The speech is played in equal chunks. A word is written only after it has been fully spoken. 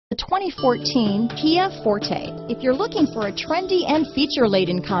2014 Kia Forte. If you're looking for a trendy and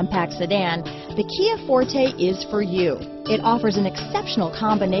feature-laden compact sedan, the Kia Forte is for you. It offers an exceptional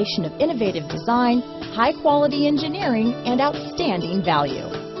combination of innovative design, high-quality engineering, and outstanding value.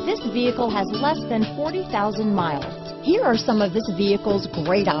 This vehicle has less than 40,000 miles. Here are some of this vehicle's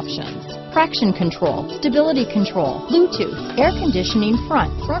great options: traction control, stability control, Bluetooth, air conditioning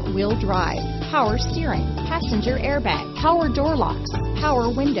front-wheel drive, power steering, passenger airbag, power door locks, power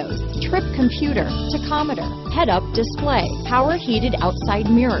windows, trip computer, tachometer, head-up display, power heated outside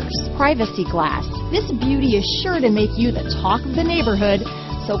mirrors, privacy glass. This beauty is sure to make you the talk of the neighborhood,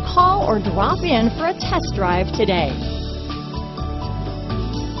 so call or drop in for a test drive today.